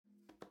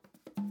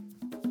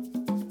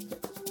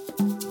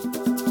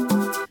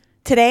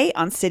Today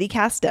on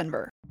CityCast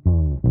Denver.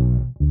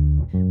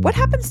 What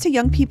happens to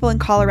young people in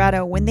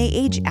Colorado when they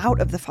age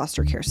out of the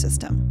foster care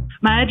system?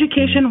 My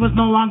education was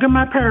no longer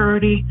my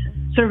priority.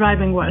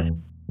 Surviving was.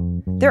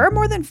 There are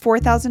more than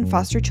 4,000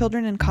 foster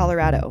children in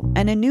Colorado,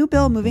 and a new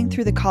bill moving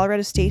through the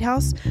Colorado State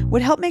House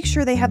would help make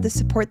sure they have the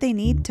support they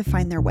need to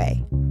find their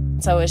way.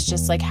 So it's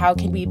just like, how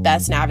can we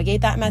best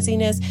navigate that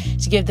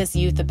messiness to give this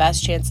youth the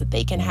best chance that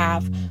they can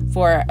have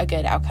for a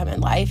good outcome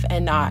in life,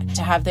 and not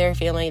to have their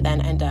family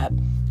then end up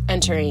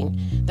entering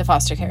the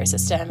foster care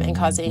system and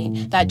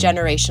causing that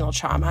generational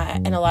trauma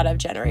and a lot of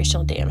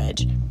generational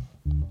damage.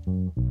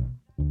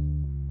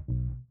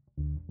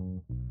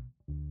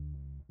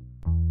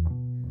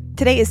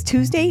 Today is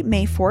Tuesday,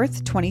 May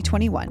 4th,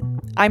 2021.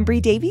 I'm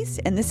Bree Davies,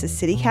 and this is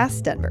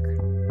CityCast Denver.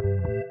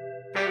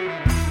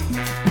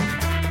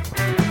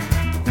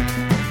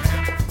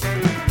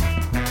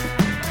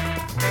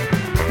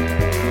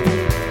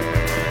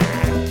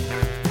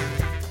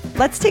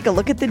 Let's take a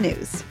look at the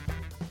news.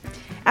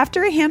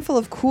 After a handful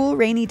of cool,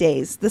 rainy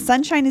days, the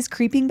sunshine is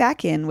creeping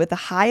back in with a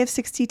high of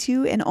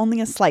 62 and only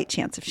a slight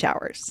chance of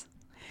showers.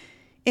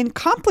 In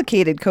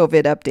complicated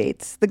COVID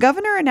updates, the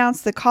governor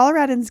announced that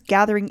Coloradans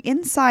gathering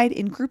inside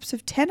in groups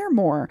of 10 or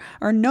more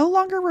are no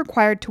longer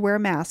required to wear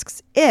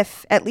masks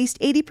if at least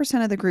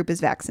 80% of the group is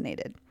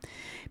vaccinated.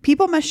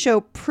 People must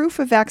show proof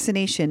of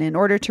vaccination in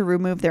order to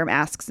remove their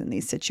masks in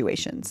these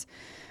situations.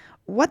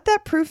 What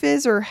that proof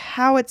is or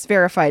how it's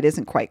verified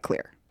isn't quite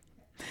clear.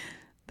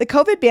 The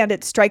COVID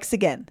bandit strikes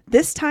again,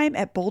 this time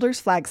at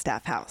Boulder's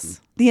Flagstaff House.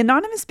 The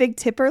anonymous big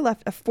tipper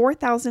left a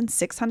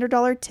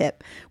 $4,600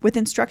 tip with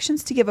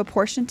instructions to give a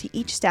portion to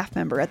each staff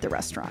member at the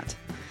restaurant.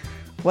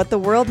 What the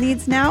world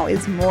needs now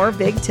is more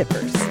big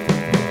tippers.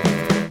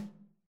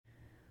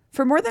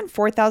 For more than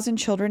 4,000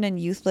 children and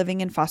youth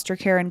living in foster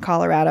care in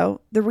Colorado,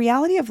 the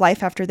reality of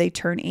life after they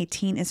turn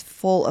 18 is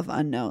full of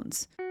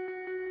unknowns.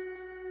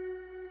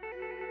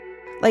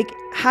 Like,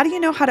 how do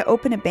you know how to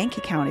open a bank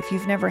account if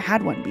you've never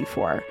had one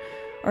before?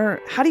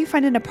 Or how do you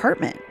find an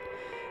apartment?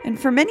 And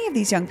for many of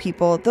these young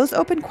people, those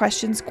open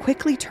questions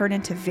quickly turn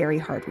into very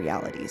hard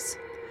realities.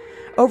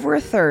 Over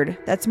a third,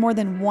 that's more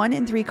than 1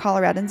 in 3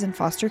 Coloradans in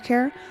foster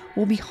care,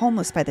 will be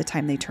homeless by the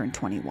time they turn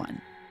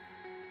 21.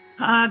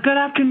 Good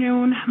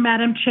afternoon,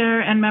 Madam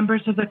Chair and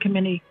members of the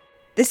committee.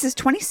 This is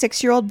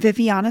 26-year-old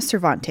Viviana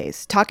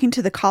Cervantes talking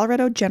to the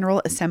Colorado General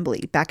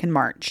Assembly back in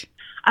March.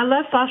 I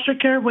left foster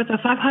care with a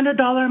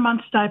 $500 a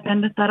month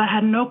stipend that I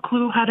had no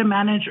clue how to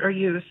manage or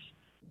use.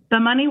 The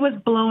money was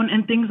blown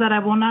in things that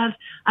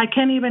I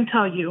can't even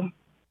tell you.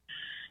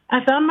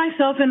 I found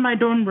myself in my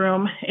dorm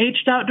room,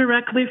 aged out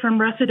directly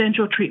from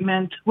residential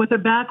treatment, with a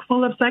bag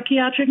full of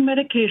psychiatric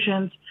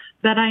medications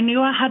that I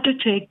knew I had to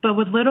take, but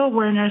with little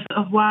awareness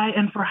of why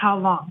and for how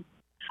long.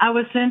 I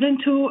was sent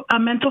into a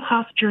mental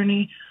health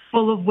journey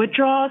full of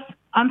withdrawals,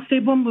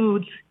 unstable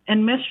moods,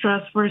 and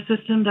mistrust for a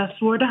system that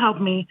swore to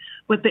help me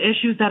with the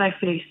issues that I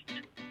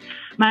faced.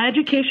 My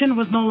education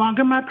was no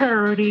longer my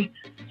priority.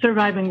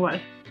 Surviving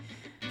was.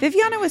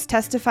 Viviana was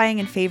testifying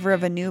in favor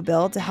of a new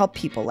bill to help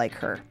people like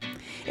her.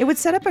 It would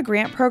set up a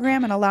grant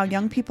program and allow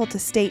young people to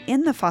stay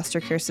in the foster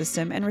care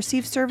system and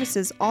receive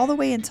services all the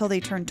way until they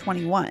turn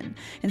 21,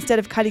 instead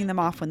of cutting them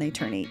off when they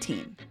turn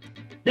 18.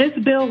 This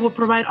bill will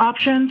provide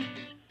options,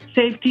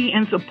 safety,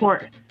 and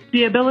support.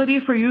 The ability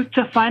for youth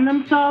to find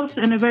themselves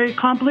in a very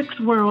complex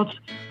world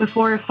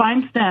before it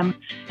finds them,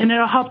 and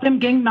it'll help them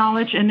gain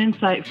knowledge and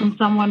insight from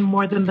someone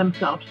more than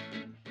themselves.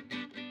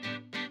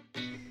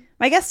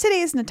 My guest today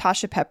is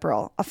Natasha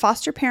Pepperell, a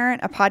foster parent,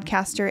 a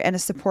podcaster, and a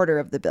supporter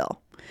of the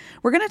bill.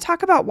 We're going to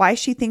talk about why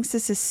she thinks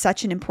this is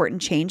such an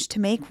important change to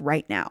make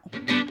right now.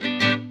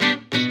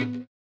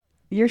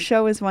 Your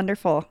show is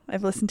wonderful.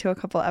 I've listened to a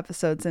couple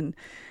episodes, and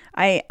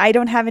I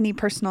don't have any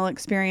personal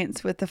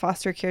experience with the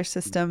foster care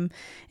system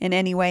in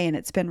any way, and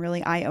it's been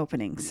really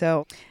eye-opening.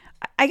 So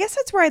I guess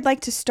that's where I'd like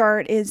to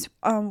start is,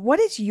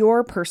 what is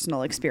your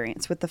personal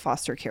experience with the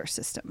foster care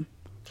system?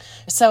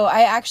 So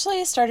I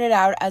actually started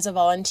out as a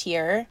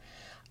volunteer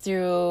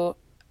through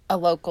a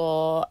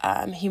local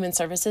human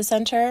services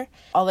center.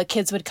 All the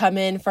kids would come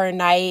in for a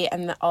night,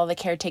 and all the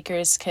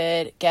caretakers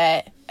could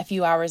get a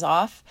few hours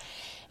off,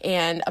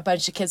 and a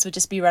bunch of kids would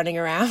just be running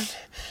around.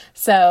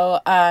 So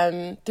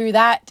through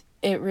that,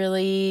 it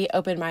really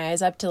opened my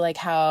eyes up to like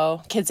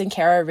how kids in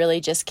care are really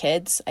just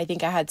kids. I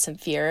think I had some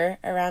fear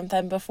around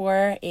them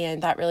before,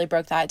 and that really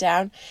broke that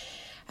down.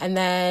 And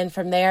then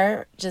from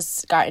there,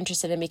 just got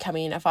interested in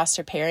becoming a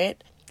foster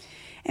parent.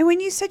 And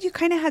when you said you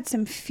kind of had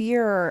some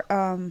fear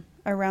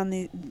around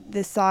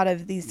the thought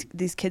of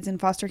these kids in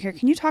foster care,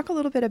 can you talk a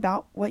little bit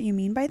about what you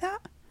mean by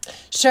that?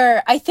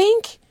 Sure. I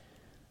think,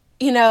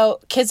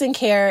 kids in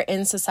care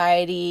in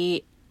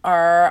society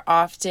are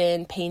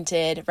often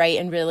painted, right,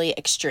 in really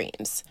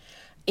extremes.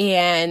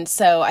 And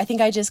so I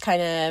think I just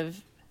kind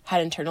of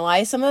had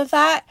internalized some of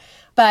that.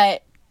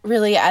 But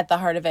really at the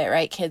heart of it,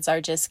 right, kids are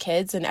just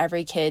kids, and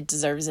every kid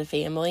deserves a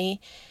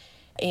family.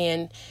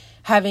 And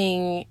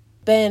having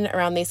been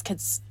around these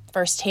kids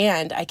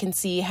firsthand, I can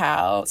see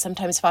how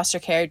sometimes foster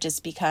care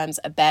just becomes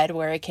a bed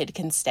where a kid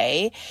can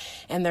stay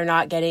and they're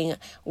not getting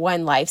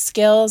one, life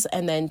skills,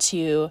 and then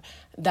two,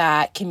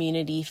 that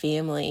community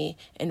family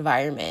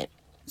environment.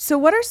 So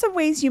what are some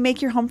ways you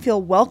make your home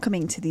feel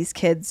welcoming to these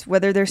kids,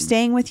 whether they're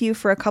staying with you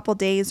for a couple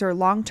days or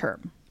long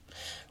term?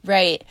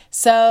 Right.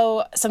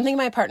 So something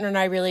my partner and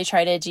I really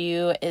try to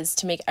do is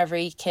to make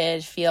every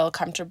kid feel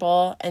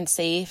comfortable and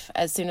safe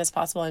as soon as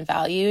possible and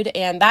valued.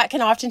 And that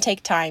can often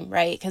take time,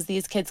 right? Because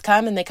these kids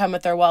come and they come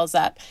with their wells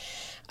up.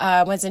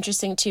 What's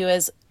interesting too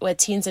is with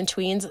teens and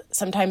tweens,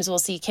 sometimes we'll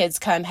see kids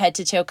come head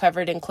to toe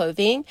covered in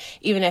clothing,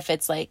 even if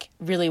it's like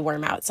really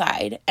warm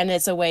outside. And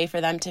it's a way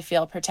for them to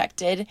feel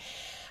protected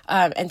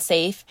and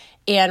safe.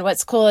 And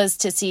what's cool is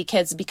to see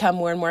kids become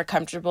more and more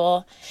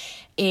comfortable,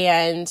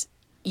 and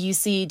you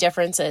see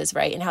differences,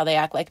 right, in how they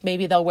act. Like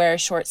maybe they'll wear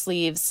short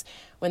sleeves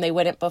when they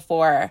wouldn't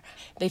before.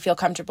 They feel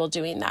comfortable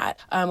doing that.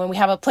 When we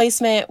have a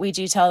placement, we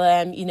do tell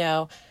them,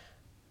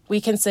 we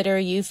consider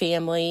you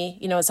family.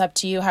 It's up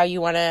to you how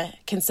you want to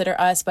consider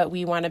us, but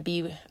we want to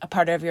be a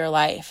part of your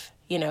life,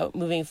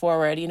 moving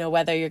forward,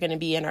 whether you're going to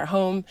be in our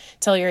home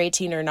till you're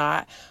 18 or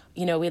not.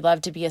 We'd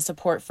love to be a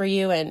support for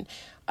you. And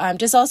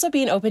just also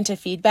being open to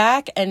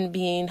feedback and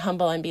being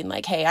humble and being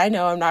like, hey, I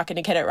know I'm not going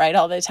to get it right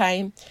all the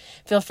time.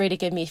 Feel free to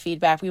give me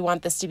feedback. We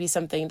want this to be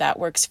something that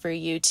works for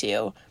you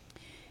too.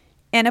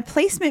 And a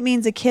placement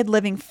means a kid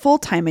living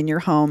full-time in your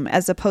home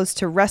as opposed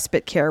to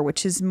respite care,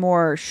 which is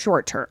more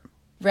short-term.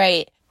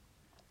 Right.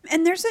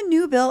 And there's a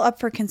new bill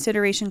up for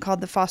consideration called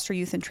the Foster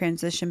Youth and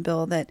Transition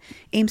Bill that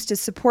aims to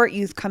support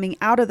youth coming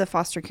out of the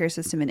foster care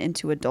system and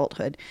into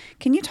adulthood.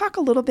 Can you talk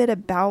a little bit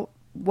about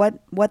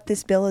what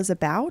this bill is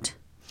about?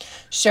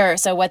 Sure.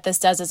 So what this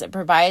does is it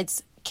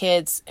provides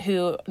kids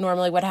who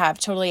normally would have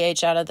totally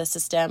aged out of the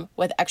system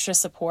with extra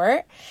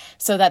support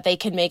so that they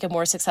can make a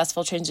more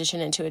successful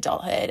transition into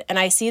adulthood. And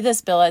I see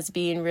this bill as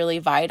being really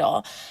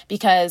vital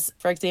because,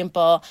 for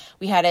example,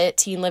 we had a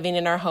teen living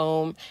in our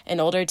home, an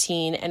older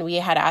teen, and we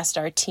had asked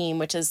our team,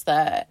 which is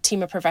the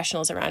team of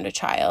professionals around a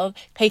child,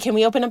 hey, can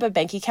we open up a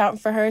bank account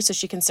for her so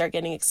she can start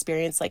getting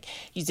experience like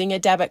using a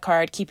debit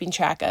card, keeping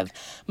track of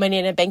money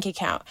in a bank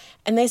account?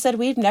 And they said,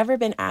 we've never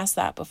been asked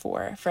that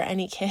before for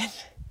any kid.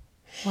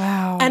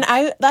 Wow. And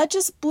that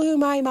just blew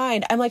my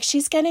mind. I'm like,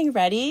 she's getting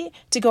ready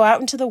to go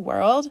out into the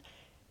world.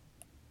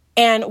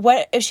 And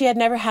what if she had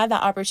never had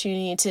that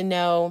opportunity to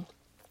know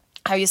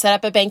how you set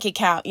up a bank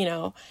account,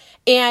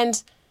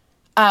 And,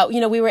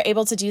 we were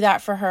able to do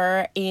that for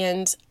her.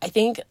 And I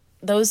think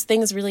those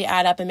things really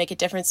add up and make a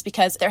difference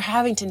because they're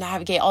having to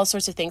navigate all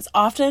sorts of things,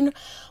 often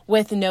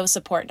with no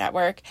support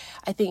network.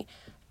 I think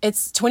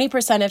it's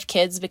 20% of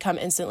kids become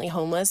instantly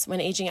homeless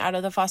when aging out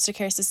of the foster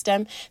care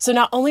system. So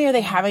not only are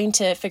they having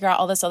to figure out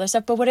all this other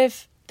stuff, but what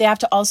if they have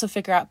to also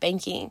figure out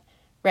banking,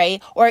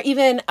 right? Or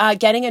even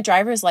getting a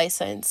driver's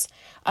license.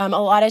 A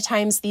lot of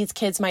times these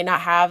kids might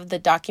not have the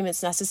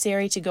documents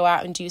necessary to go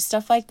out and do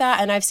stuff like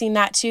that. And I've seen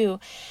that too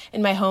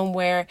in my home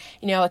where,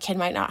 a kid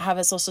might not have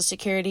a social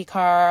security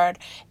card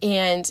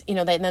and,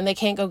 then they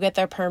can't go get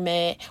their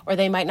permit, or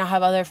they might not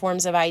have other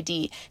forms of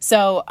ID.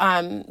 So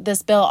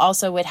this bill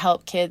also would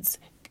help kids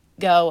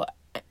go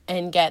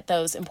and get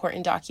those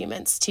important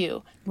documents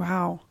too.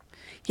 Wow.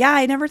 Yeah,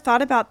 I never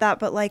thought about that,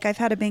 but I've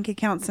had a bank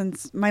account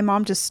since my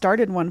mom just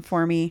started one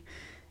for me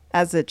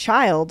as a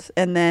child.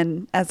 And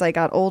then as I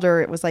got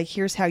older, it was like,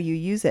 here's how you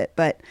use it.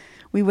 But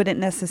we wouldn't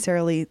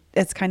necessarily,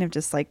 it's kind of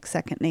just like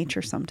second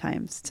nature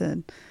sometimes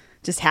to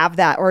just have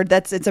that, or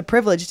it's a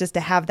privilege just to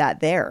have that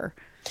there.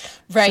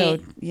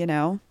 Right.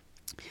 So,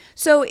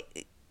 so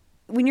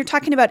when you're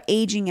talking about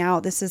aging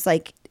out, this is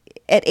like,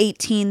 at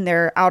 18,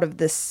 they're out of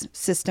this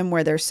system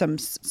where there's some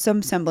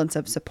semblance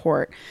of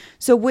support.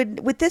 So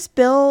with this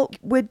bill,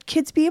 would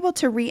kids be able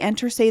to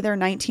re-enter, say they're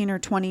 19 or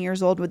 20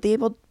 years old? Would they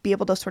be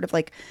able to sort of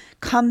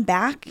come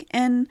back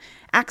and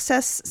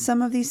access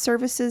some of these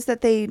services that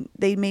they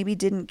maybe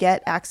didn't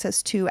get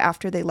access to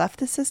after they left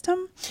the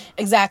system?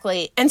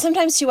 Exactly. And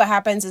sometimes too, what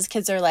happens is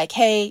kids are like,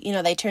 hey,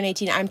 they turn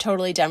 18, I'm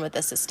totally done with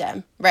the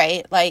system,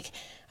 right?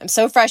 I'm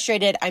so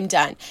frustrated, I'm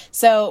done.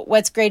 So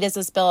what's great is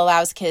this bill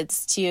allows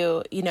kids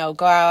to,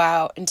 go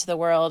out into the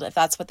world if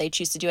that's what they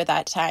choose to do at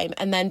that time,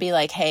 and then be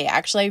like, hey,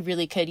 actually, I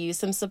really could use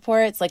some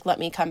supports. Let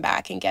me come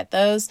back and get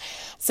those.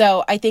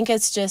 So I think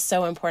it's just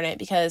so important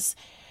because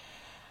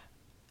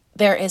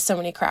there is so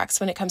many cracks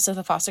when it comes to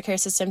the foster care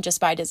system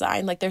just by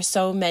design. There's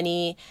so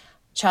many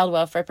child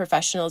welfare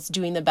professionals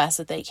doing the best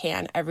that they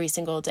can every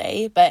single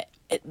day, but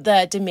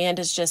the demand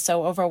is just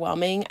so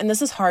overwhelming. And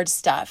this is hard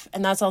stuff.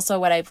 And that's also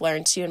what I've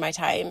learned too in my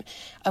time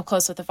up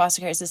close with the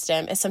foster care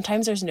system is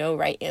sometimes there's no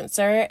right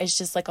answer. It's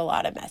just a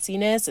lot of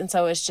messiness. And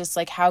so it's just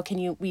how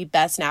can we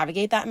best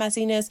navigate that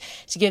messiness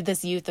to give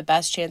this youth the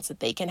best chance that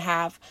they can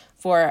have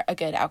for a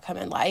good outcome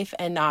in life,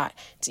 and not,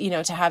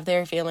 to have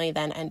their family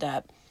then end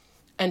up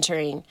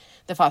entering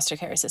the foster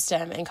care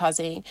system and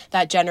causing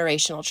that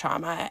generational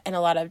trauma and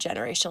a lot of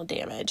generational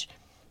damage.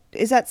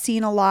 Is that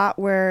seen a lot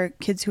where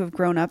kids who have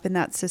grown up in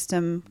that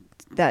system,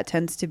 that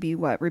tends to be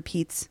what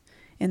repeats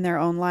in their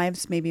own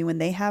lives, maybe when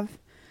they have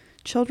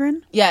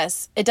children?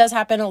 Yes, it does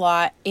happen a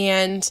lot.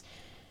 And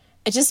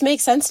it just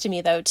makes sense to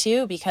me, though,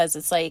 too, because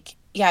it's like,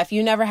 yeah, if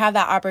you never have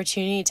that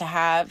opportunity to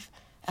have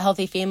a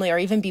healthy family or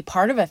even be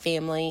part of a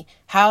family,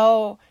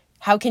 how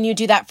can you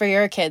do that for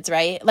your kids,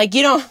 right? Like,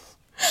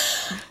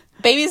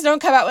 babies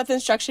don't come out with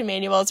instruction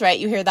manuals, right?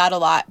 You hear that a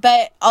lot.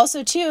 But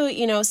also,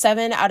 too,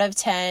 7 out of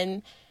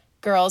 10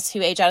 girls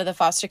who age out of the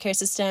foster care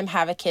system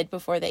have a kid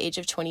before the age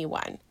of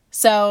 21.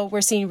 So we're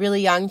seeing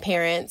really young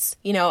parents.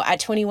 At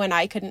 21,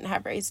 I couldn't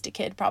have raised a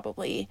kid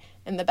probably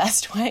in the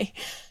best way.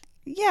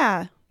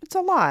 Yeah, it's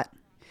a lot.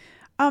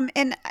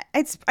 And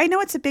I know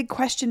it's a big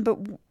question, but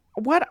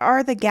what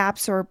are the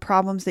gaps or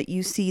problems that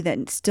you see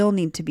that still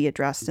need to be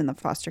addressed in the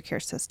foster care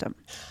system?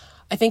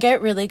 I think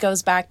it really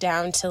goes back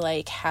down to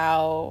like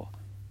how,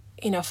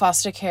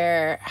 foster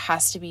care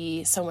has to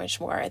be so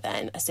much more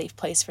than a safe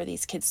place for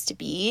these kids to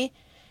be.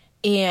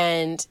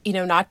 And,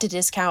 not to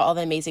discount all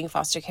the amazing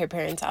foster care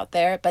parents out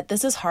there, but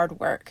this is hard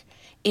work.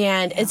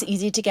 And it's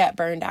easy to get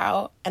burned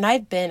out. And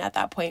I've been at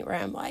that point where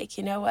I'm like,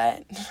 you know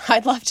what?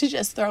 I'd love to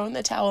just throw in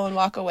the towel and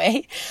walk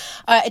away.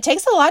 It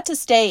takes a lot to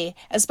stay,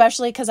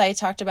 especially because I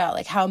talked about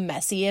like how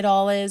messy it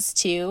all is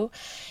too.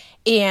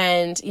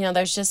 And,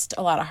 there's just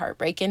a lot of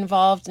heartbreak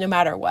involved no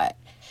matter what.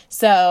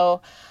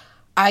 So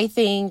I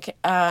think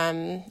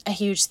a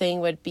huge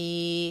thing would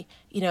be,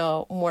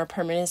 more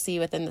permanency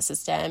within the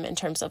system in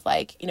terms of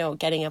like,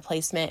 getting a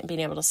placement and being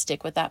able to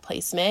stick with that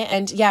placement.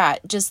 And yeah,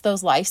 just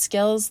those life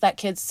skills that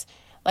kids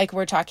like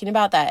we're talking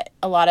about that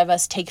a lot of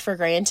us take for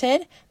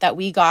granted that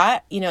we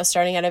got,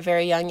 starting at a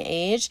very young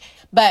age.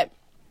 But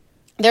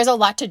there's a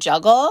lot to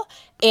juggle.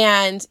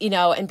 And,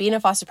 and being a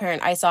foster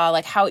parent, I saw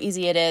like how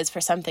easy it is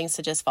for some things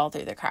to just fall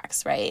through the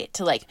cracks, right?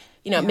 To like,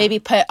 maybe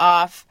put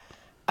off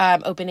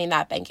opening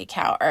that bank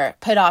account or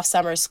put off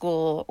summer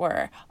school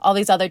or all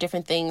these other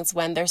different things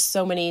when there's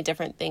so many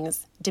different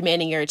things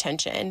demanding your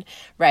attention,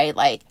 right?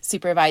 Like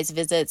supervised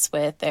visits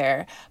with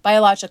their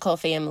biological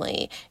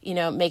family,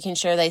 making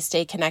sure they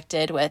stay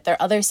connected with their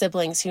other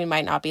siblings who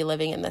might not be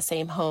living in the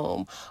same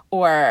home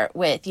or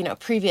with,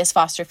 previous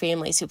foster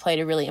families who played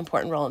a really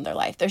important role in their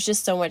life. There's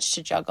just so much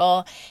to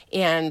juggle,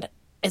 and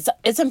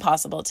it's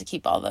impossible to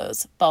keep all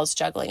those balls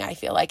juggling, I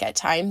feel like, at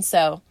times.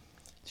 So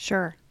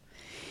sure.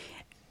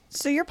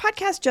 So your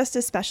podcast, Just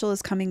as Special,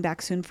 is coming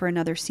back soon for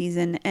another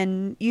season,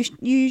 and you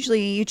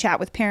usually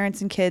chat with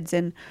parents and kids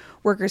and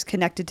workers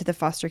connected to the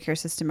foster care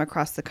system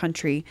across the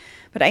country.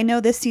 But I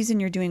know this season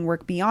you're doing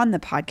work beyond the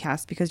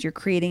podcast because you're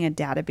creating a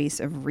database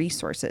of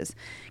resources.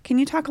 Can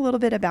you talk a little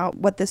bit about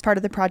what this part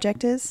of the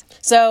project is?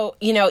 So,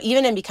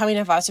 even in becoming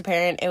a foster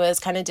parent, it was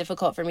kind of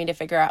difficult for me to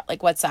figure out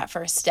like what's that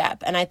first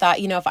step. And I thought,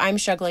 if I'm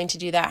struggling to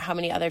do that, how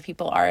many other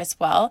people are as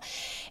well?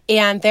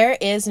 And there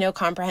is no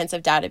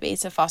comprehensive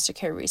database of foster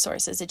care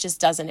resources. It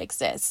just doesn't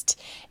exist.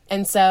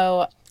 And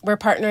so we're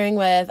partnering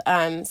with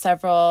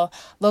several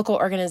local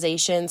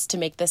organizations to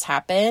make this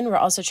happen. We're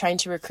also trying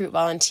to recruit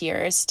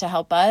volunteers to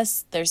help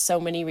us. There's so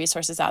many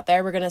resources out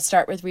there. We're going to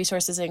start with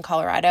resources in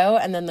Colorado,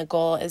 and then the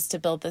goal is to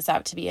build this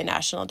out to be a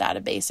national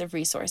database of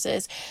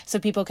resources so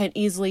people can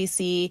easily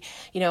see,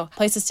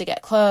 places to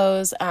get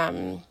clothes,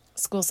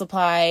 school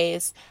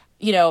supplies,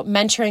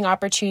 mentoring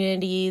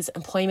opportunities,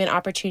 employment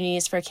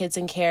opportunities for kids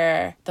in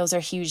care. Those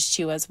are huge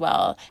too as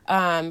well.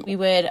 We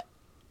would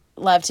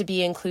love to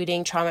be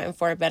including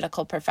trauma-informed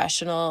medical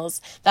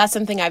professionals. That's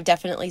something I've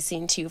definitely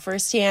seen too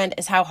firsthand,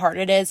 is how hard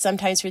it is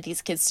sometimes for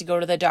these kids to go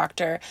to the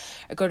doctor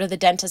or go to the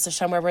dentist or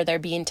somewhere where they're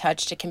being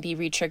touched. It can be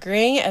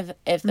re-triggering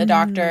if the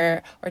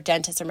doctor or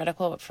dentist or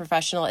medical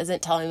professional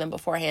isn't telling them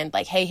beforehand,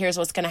 like, hey, here's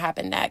what's going to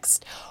happen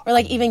next. Or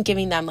like even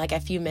giving them like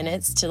a few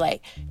minutes to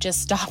like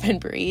just stop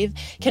and breathe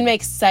can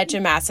make such a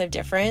massive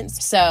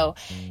difference. So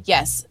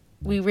yes,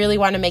 we really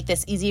want to make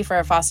this easy for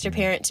a foster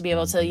parent to be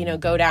able to,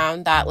 go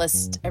down that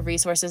list of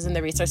resources in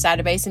the resource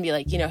database and be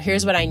like,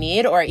 here's what I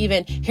need, or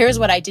even here's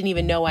what I didn't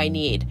even know I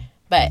need,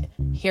 but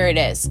here it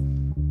is.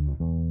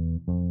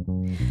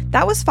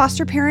 That was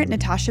foster parent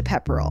Natasha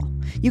Pepperell.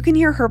 You can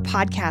hear her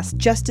podcast,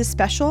 Just as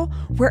Special,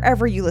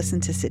 wherever you listen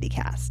to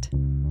CityCast.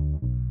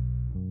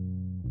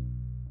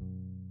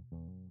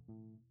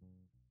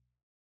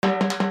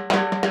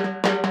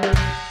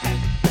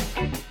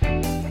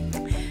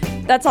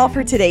 That's all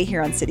for today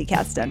here on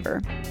CityCast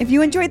Denver. If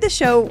you enjoyed the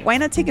show, why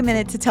not take a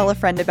minute to tell a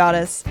friend about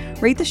us,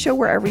 rate the show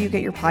wherever you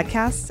get your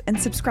podcasts, and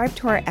subscribe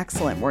to our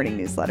excellent morning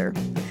newsletter.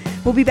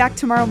 We'll be back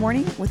tomorrow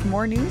morning with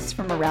more news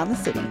from around the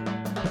city.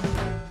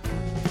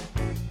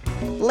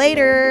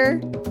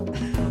 Later!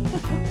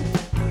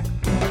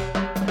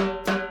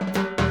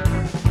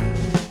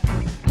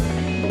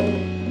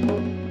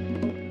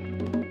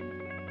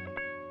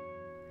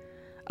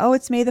 Oh,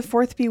 it's May the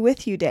 4th be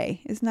with you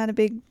day. Isn't that a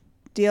big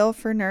deal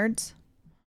for nerds?